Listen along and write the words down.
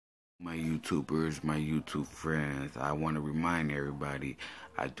My YouTubers, my YouTube friends, I want to remind everybody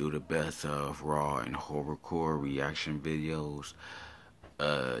I do the best of raw and horrorcore reaction videos.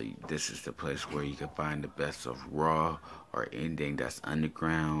 This is the place where you can find the best of raw or anything that's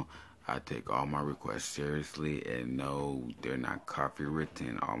underground. I take all my requests seriously, and no, they're not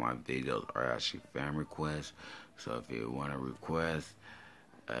copywritten. All my videos are actually fan requests. So if you want to request,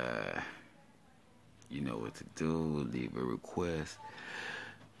 uh, you know what to do. Leave a request.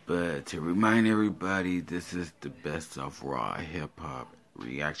 But to remind everybody, this is the best of raw hip hop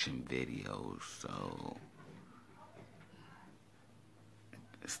reaction videos. So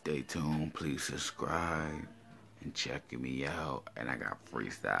stay tuned. Please subscribe and check me out. And I got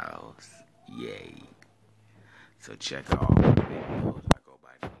freestyles. Yay. So check out all my videos. I go by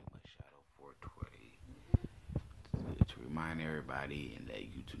the name of Shadow 420. To remind everybody and let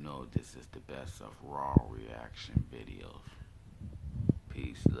you to know this is the best of raw reaction videos.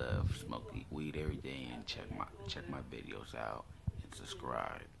 Peace, love, smoke, eat weed every day, and check my videos out and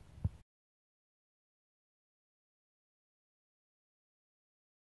subscribe.